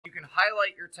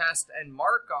highlight your test and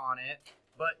mark on it,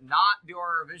 but not do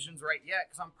our revisions right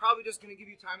yet, because I'm probably just going to give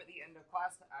you time at the end of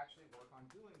class to actually work on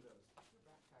doing those. Take your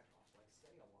backpack off, like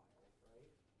stay a while,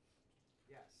 right?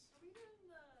 Yes. Are we going to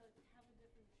have a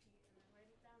different sheet and then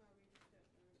write it down, or are we just going to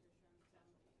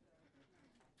revision down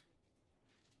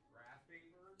Graph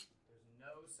paper, there's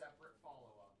no separate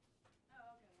follow-up.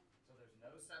 Oh, okay. So there's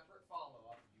no separate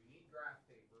follow-up. You need graph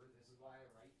paper. This is why I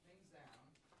write things down.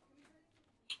 You're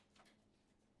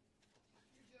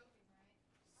joking, right?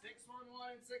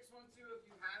 611 and 612, if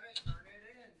you have it, turn it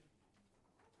in.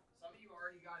 Some of you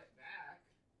already got it back.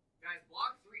 Guys,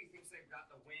 block 3 thinks they've got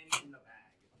the win in the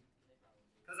bag.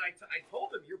 Because I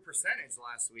told them your percentage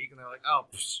last week, and they're like,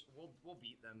 oh, we'll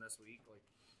beat them this week. Like,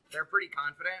 they're pretty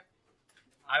confident.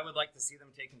 I would like to see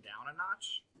them taken down a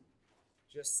notch.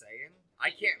 Just saying.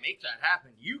 I can't make that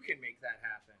happen. You can make that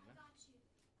happen. I got you.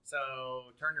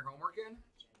 So, turn your homework in.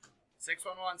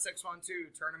 611,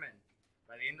 612, turn them in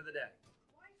by the end of the day.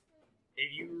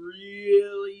 If you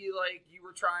really, you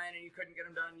were trying and you couldn't get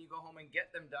them done, you go home and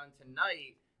get them done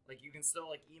tonight, you can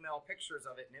still, email pictures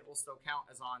of it, and it will still count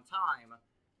as on time.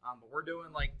 But we're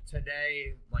doing,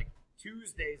 today,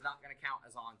 Tuesday's not going to count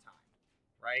as on time,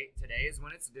 right? Today is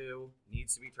when it's due,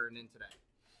 needs to be turned in today.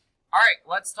 All right,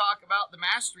 let's talk about the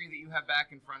mastery that you have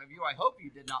back in front of you. I hope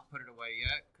you did not put it away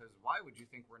yet, because why would you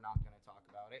think we're not going to talk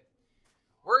about it?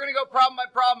 We're going to go problem by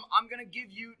problem. I'm going to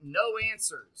give you no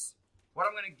answers. What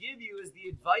I'm going to give you is the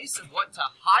advice of what to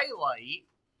highlight,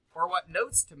 or what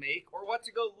notes to make, or what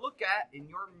to go look at in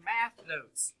your math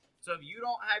notes. So if you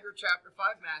don't have your Chapter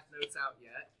 5 math notes out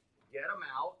yet, get them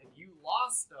out. If you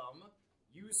lost them,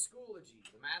 use Schoology.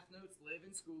 The math notes live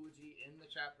in Schoology in the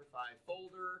Chapter 5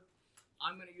 folder.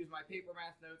 I'm going to use my paper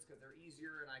math notes because they're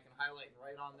easier and I can highlight and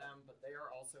write on them, but they are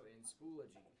also in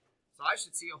Schoology. So I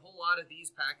should see a whole lot of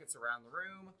these packets around the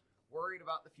room. Worried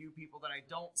about the few people that I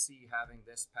don't see having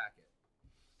this packet.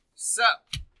 So,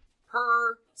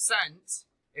 percent.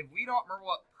 If we don't remember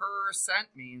what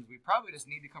percent means, we probably just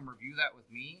need to come review that with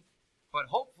me. But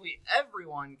hopefully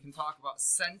everyone can talk about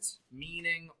cent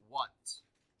meaning what?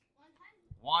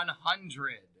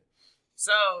 100.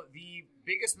 So the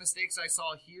biggest mistakes I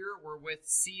saw here were with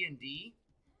C and D.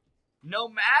 No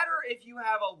matter if you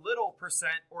have a little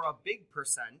percent or a big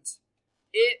percent,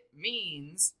 it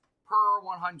means per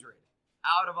 100,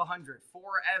 out of 100,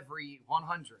 for every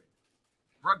 100.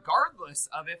 Regardless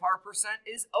of if our percent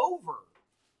is over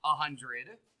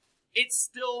 100, it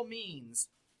still means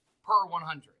per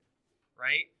 100,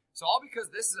 right? So all because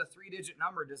this is a 3-digit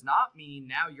number does not mean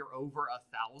now you're over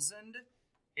 1,000.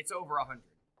 It's over 100,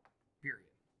 period.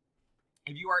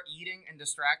 If you are eating and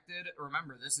distracted,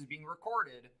 remember this is being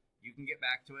recorded. You can get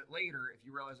back to it later if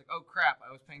you realize, oh crap,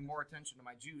 I was paying more attention to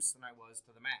my juice than I was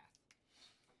to the math.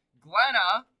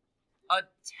 Glenna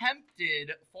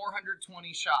attempted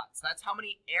 420 shots. That's how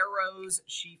many arrows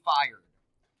she fired.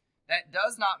 That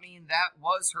does not mean that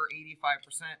was her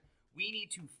 85%. We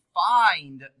need to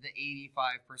find the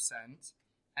 85%.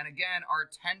 And again, our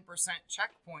 10%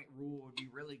 checkpoint rule would be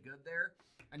really good there.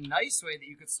 A nice way that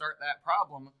you could start that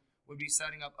problem would be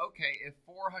setting up, okay, if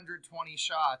 420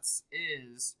 shots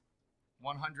is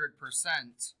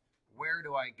 100%, where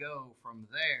do I go from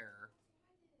there?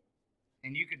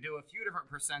 And you could do a few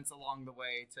different percents along the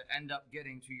way to end up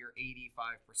getting to your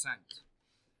 85%.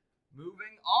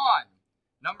 Moving on.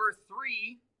 Number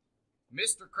 3,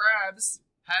 Mr. Krabs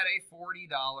had a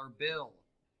 $40 bill.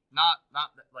 Not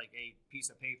like a piece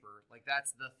of paper. Like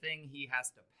that's the thing he has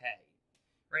to pay.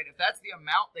 Right? If that's the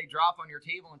amount they drop on your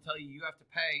table and tell you you have to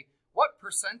pay, what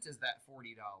percent is that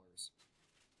 $40? 100.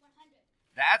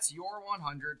 That's your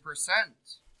 100%.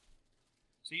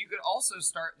 So you could also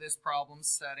start this problem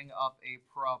setting up a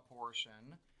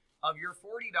proportion of your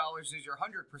 $40 is your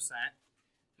 100%.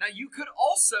 Now you could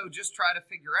also just try to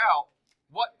figure out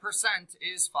what percent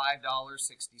is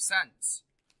 $5.60.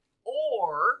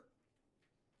 Or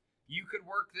you could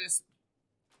work this,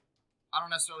 I don't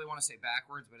necessarily want to say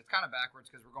backwards, but it's kind of backwards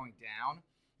because we're going down.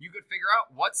 You could figure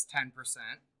out what's 10%,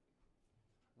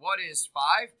 what is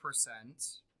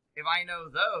 5%. If I know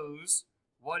those,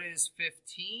 what is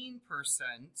 15%?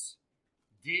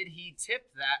 Did he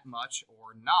tip that much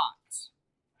or not?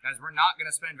 Guys, we're not going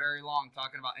to spend very long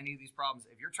talking about any of these problems.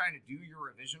 If you're trying to do your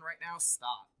revision right now,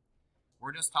 stop.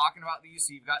 We're just talking about these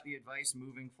so you've got the advice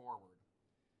moving forward.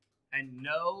 And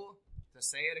no, to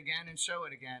say it again and show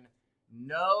it again,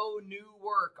 no new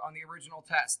work on the original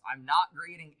test. I'm not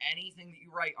grading anything that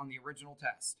you write on the original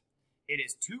test. It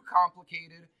is too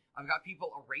complicated. I've got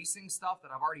people erasing stuff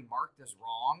that I've already marked as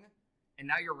wrong, and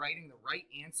now you're writing the right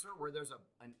answer where there's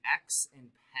an X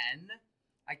in pen.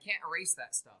 I can't erase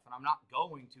that stuff, and I'm not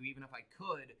going to, even if I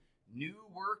could. New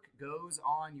work goes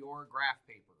on your graph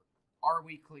paper. Are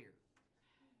we clear?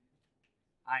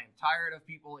 I am tired of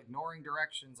people ignoring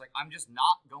directions. Like, I'm just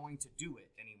not going to do it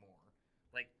anymore.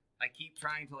 Like, I keep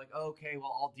trying to, like, okay,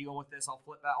 well, I'll deal with this. I'll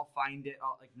flip that. I'll find it.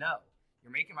 No.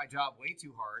 You're making my job way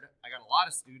too hard. I got a lot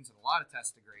of students and a lot of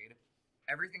tests to grade.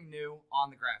 Everything new on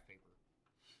the graph paper.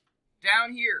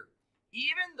 Down here,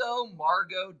 even though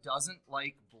Margot doesn't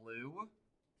like blue,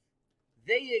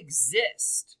 they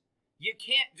exist. You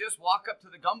can't just walk up to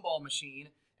the gumball machine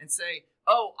and say,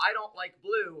 oh, I don't like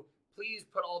blue. Please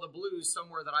put all the blues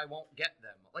somewhere that I won't get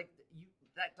them. Like,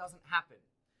 that doesn't happen.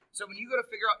 So when you go to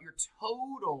figure out your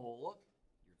total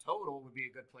would be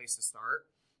a good place to start.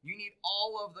 You need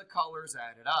all of the colors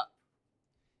added up.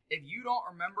 If you don't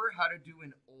remember how to do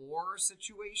an OR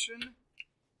situation,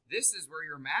 this is where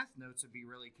your math notes would be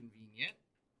really convenient.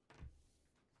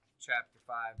 Chapter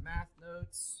 5 math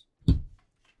notes.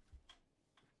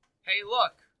 Hey,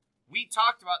 look, we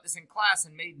talked about this in class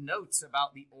and made notes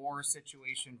about the OR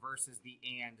situation versus the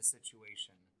AND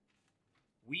situation.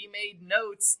 We made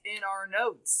notes in our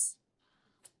notes.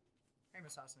 Hey,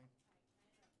 Miss Hassani.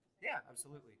 Yeah,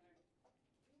 absolutely.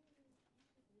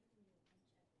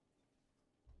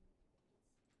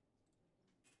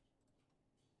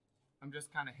 I'm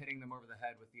just kind of hitting them over the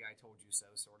head with the I told you so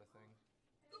sort of thing.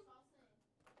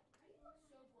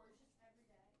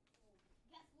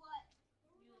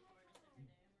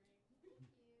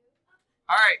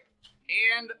 All right,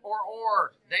 and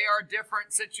or. They are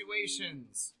different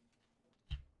situations.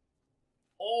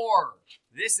 Or.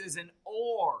 This is an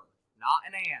or, not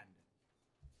an and.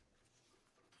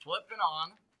 Flipping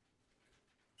on.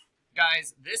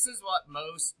 Guys, this is what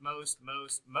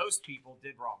most people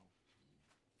did wrong.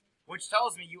 Which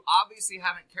tells me you obviously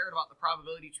haven't cared about the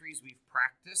probability trees we've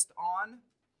practiced on.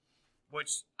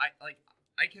 Which,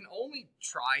 I can only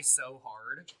try so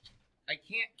hard. I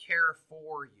can't care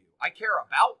for you. I care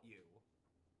about you,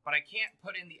 but I can't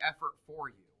put in the effort for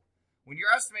you. When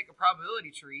you're asked to make a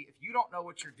probability tree, if you don't know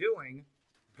what you're doing,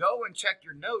 go and check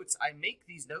your notes. I make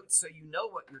these notes so you know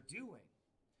what you're doing.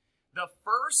 The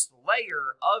first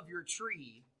layer of your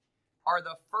tree are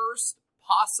the first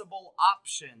possible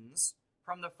options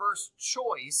from the first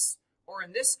choice, or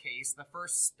in this case, the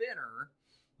first spinner.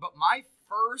 But my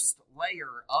first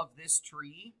layer of this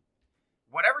tree,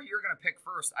 whatever you're going to pick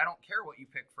first, I don't care what you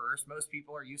pick first. Most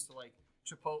people are used to like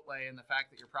Chipotle and the fact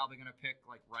that you're probably going to pick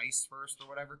like rice first or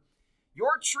whatever.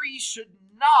 Your tree should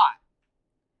not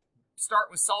start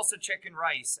with salsa chicken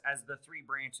rice as the 3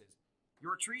 branches.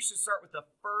 Your tree should start with the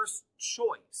first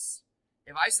choice.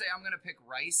 If I say I'm going to pick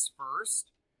rice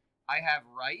first, I have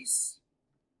rice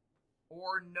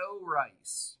or no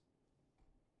rice.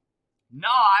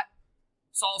 Not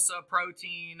salsa,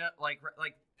 protein, like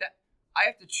that. I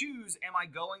have to choose, am I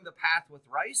going the path with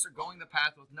rice or going the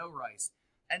path with no rice?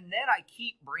 And then I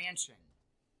keep branching.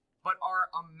 But our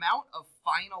amount of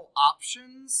final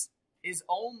options is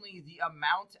only the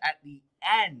amount at the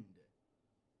end.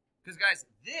 Because guys,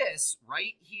 this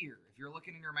right here, if you're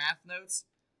looking in your math notes,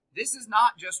 this is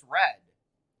not just red.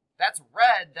 That's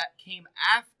red that came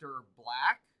after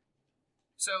black.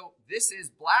 So this is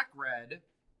black-red.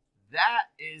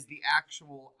 That is the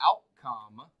actual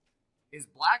outcome. Is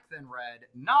black then red,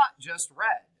 not just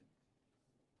red.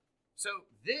 So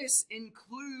this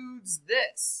includes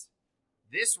this.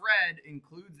 This red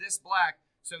includes this black.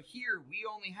 So here we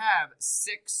only have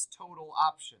 6 total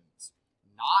options,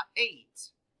 not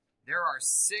 8. There are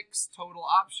 6 total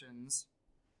options,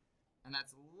 and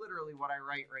that's literally what I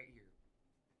write right here.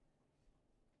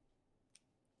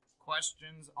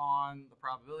 Questions on the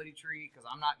probability tree, because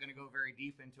I'm not going to go very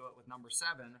deep into it with number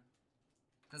 7,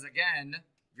 because again,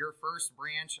 your first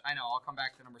branch, I know, I'll come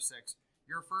back to number 6.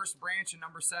 Your first branch in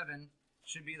number 7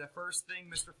 should be the first thing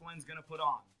Mr. Flynn's going to put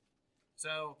on.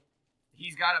 So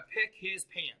he's got to pick his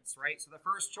pants, right? So the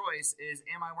first choice is,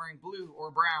 am I wearing blue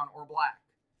or brown or black?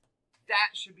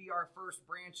 That should be our first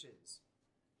branches.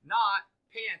 Not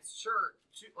pants, shirt,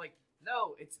 like,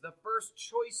 no, it's the first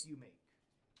choice you make.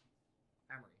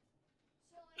 Emery.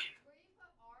 So, like, where you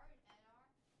put R and NR,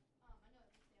 I know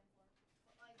what they stand for,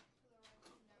 but, like, for the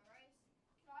rice and no rice,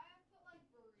 could I have put, like,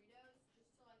 burritos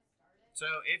just to, like, start it? So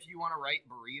if you want to write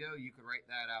burrito, you could write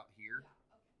that out here.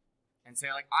 Yeah, okay. And say,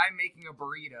 like, I'm making a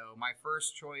burrito. My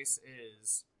first choice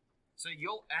is... So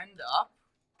you'll end up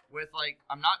with, like,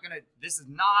 I'm not going to... This is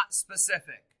not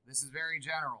specific. This is very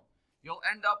general. You'll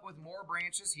end up with more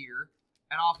branches here.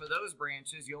 And off of those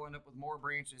branches, you'll end up with more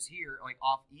branches here, like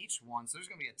off each one. So there's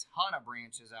going to be a ton of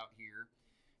branches out here.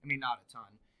 I mean, not a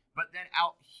ton. But then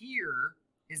out here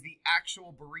is the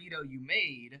actual burrito you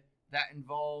made that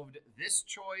involved this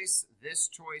choice,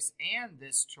 and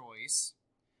this choice.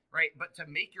 right? But to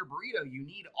make your burrito, you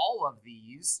need all of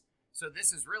these. So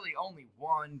this is really only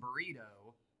one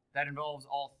burrito that involves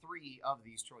all three of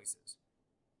these choices.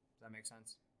 Does that make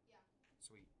sense? Yeah.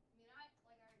 Sweet. I mean, I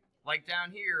already did. Like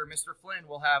down here, Mr. Flynn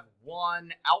will have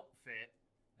one outfit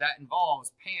that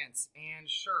involves pants and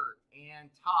shirt and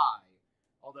tie.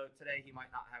 Although today he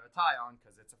might not have a tie on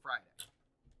because it's a Friday.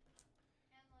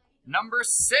 And like, Number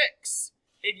 6.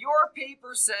 If your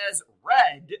paper says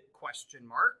red, question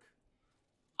mark,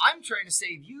 I'm trying to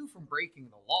save you from breaking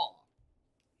the law.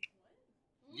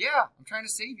 Yeah, I'm trying to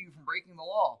save you from breaking the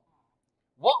law.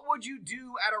 What would you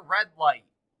do at a red light?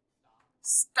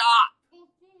 Stop.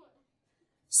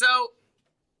 So,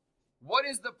 what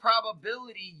is the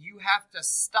probability you have to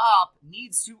stop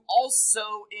needs to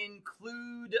also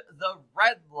include the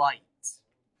red light.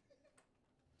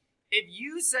 If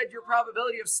you said your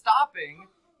probability of stopping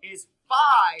is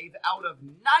 5 out of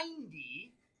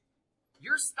 90,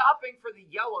 you're stopping for the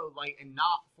yellow light and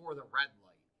not for the red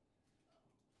light.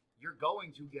 You're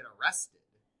going to get arrested.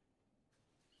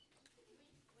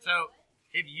 So,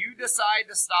 if you decide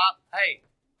to stop, hey,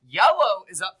 yellow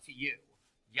is up to you.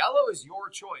 Yellow is your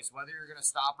choice, whether you're going to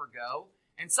stop or go.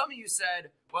 And some of you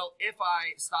said, well, if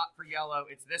I stop for yellow,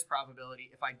 it's this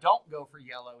probability. If I don't go for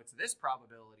yellow, it's this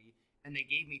probability. And they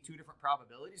gave me 2 different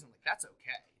probabilities. I'm like, that's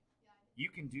okay. You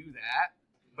can do that.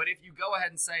 But if you go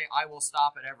ahead and say, I will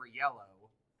stop at every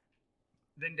yellow,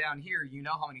 then down here, you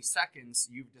know how many seconds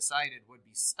you've decided would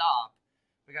be stop.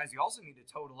 But guys, you also need to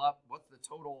total up what's the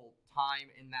total time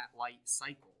in that light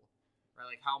cycle, right?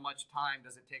 Like how much time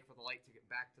does it take for the light to get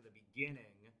back to the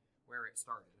beginning where it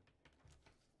started?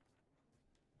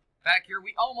 Back here,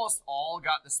 we almost all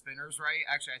got the spinners right.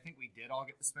 Actually, I think we did all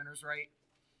get the spinners right.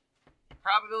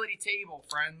 Probability table,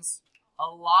 friends. A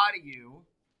lot of you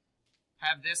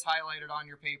have this highlighted on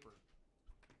your paper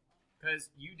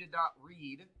because you did not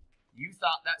read. You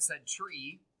thought that said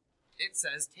tree. It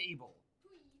says table.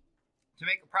 To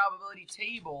make a probability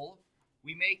table,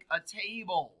 we make a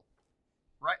table,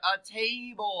 right? A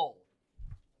table.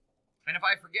 And if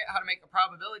I forget how to make a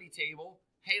probability table,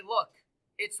 hey, look,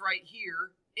 it's right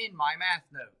here in my math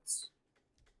notes.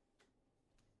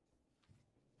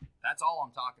 That's all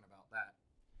I'm talking about, that.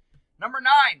 Number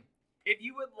 9, if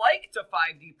you would like to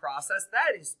 5D process,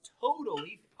 that is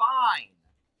totally fine.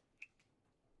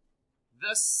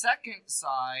 The second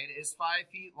side is 5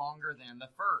 feet longer than the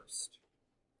first.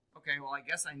 Okay, well, I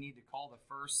guess I need to call the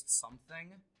first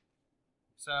something.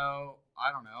 So,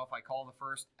 I don't know, if I call the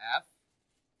first F.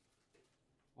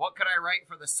 What could I write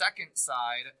for the second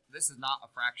side? This is not a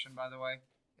fraction, by the way.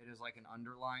 It is like an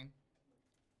underline.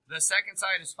 The second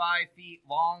side is 5 feet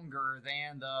longer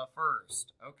than the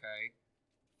first. Okay.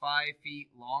 5 feet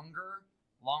longer?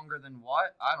 Longer than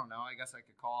what? I don't know. I guess I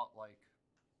could call it like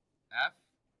F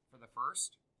for the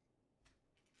first.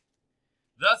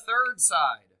 The third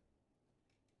side.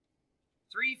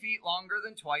 3 feet longer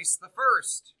than twice the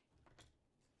first.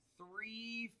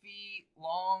 3 feet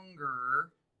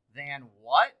longer than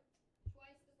what?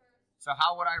 twice the first. So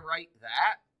how would I write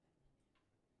that?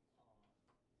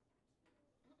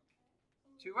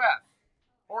 2F.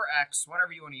 Or X,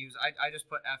 whatever you want to use. I just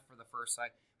put F for the first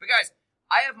side. But guys,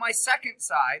 I have my second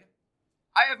side.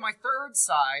 I have my third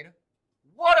side.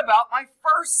 What about my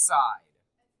first side?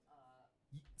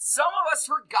 Some of us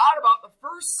forgot about the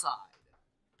first side.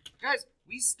 Guys,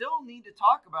 we still need to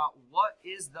talk about what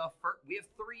is the first. We have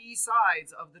 3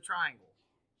 sides of the triangle.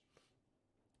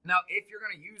 Now, if you're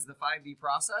going to use the 5D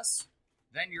process,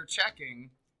 then you're checking,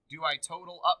 do I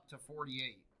total up to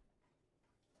 48?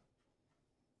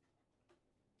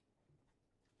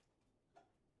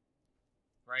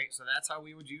 Right, so that's how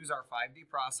we would use our 5D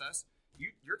process.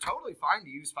 You're totally fine to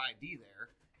use 5D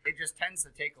there. It just tends to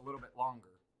take a little bit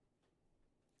longer.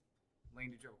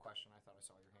 Lane, did you have a question? I thought I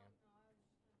saw your hand.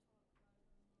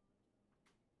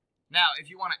 Now, if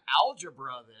you want to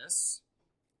algebra this,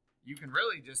 you can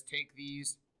really just take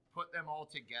these, put them all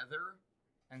together,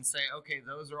 and say, okay,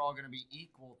 those are all going to be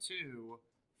equal to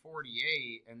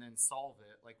 48, and then solve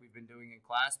it like we've been doing in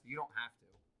class, but you don't have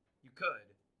to. You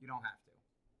could. You don't have to.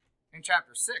 In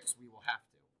Chapter 6, we will have to.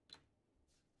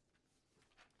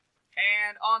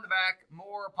 And on the back,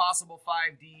 more possible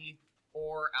 5D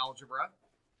or algebra.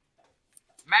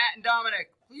 Matt and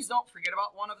Dominic, please don't forget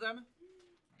about one of them.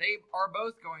 They are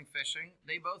both going fishing.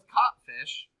 They both caught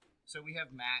fish. So we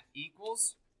have Matt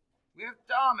equals. We have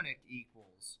Dominic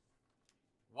equals.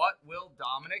 What will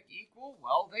Dominic equal?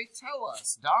 Well, they tell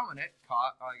us. Dominic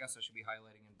caught, oh, I guess I should be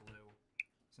highlighting in blue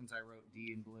since I wrote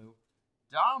D in blue.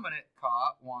 Dominic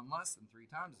caught 1 less than 3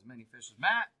 times as many fish as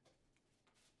Matt.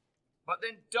 But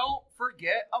then don't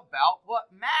forget about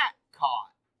what Matt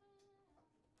caught.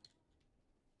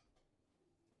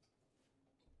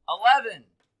 11.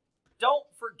 Don't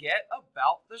forget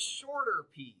about the shorter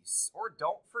piece, or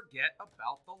don't forget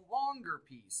about the longer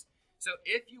piece. So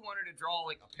if you wanted to draw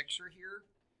like a picture here,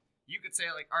 you could say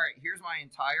like, all right, here's my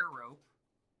entire rope.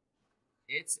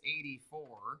 It's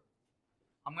 84.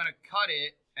 I'm going to cut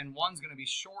it, and one's going to be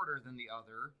shorter than the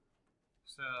other.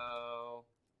 So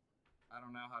I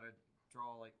don't know how to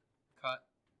draw like cut.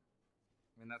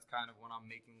 I mean, that's kind of when I'm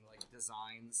making like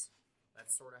designs.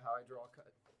 That's sort of how I draw a cut.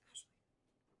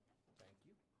 Thank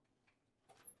you.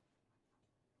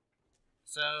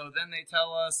 So then they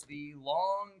tell us the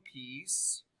long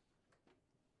piece.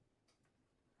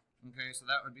 Okay, so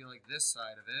that would be like this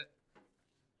side of it.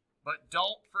 But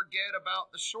don't forget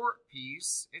about the short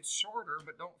piece. It's shorter,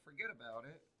 but don't forget about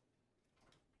it.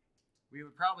 We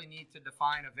would probably need to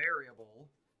define a variable,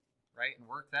 right, and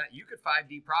work that. You could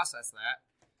 5D process that.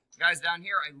 Guys, down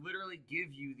here, I literally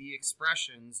give you the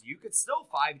expressions. You could still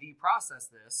 5D process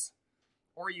this,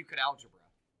 or you could algebra.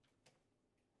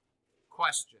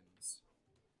 Questions?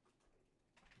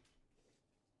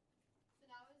 So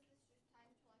now is this just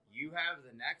time to like? You have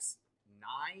the next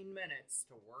 9 minutes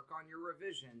to work on your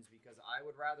revisions because I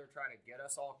would rather try to get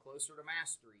us all closer to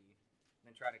mastery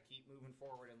than try to keep moving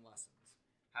forward in lessons.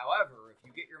 However, if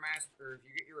you get your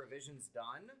revisions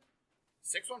done,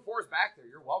 614 is back there.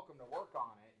 You're welcome to work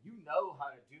on it. You know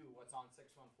how to do what's on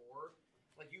 614.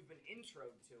 Like, you've been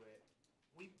introed to it.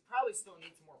 We probably still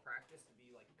need some more practice to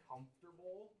be like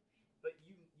comfortable, but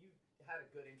you had a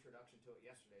good introduction to it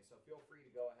yesterday, so feel free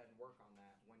to go ahead and work on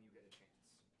that when you get a chance.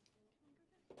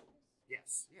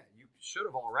 Yes, yeah, you should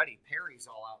have already. Perry's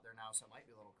all out there now, so it might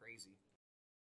be a little crazy.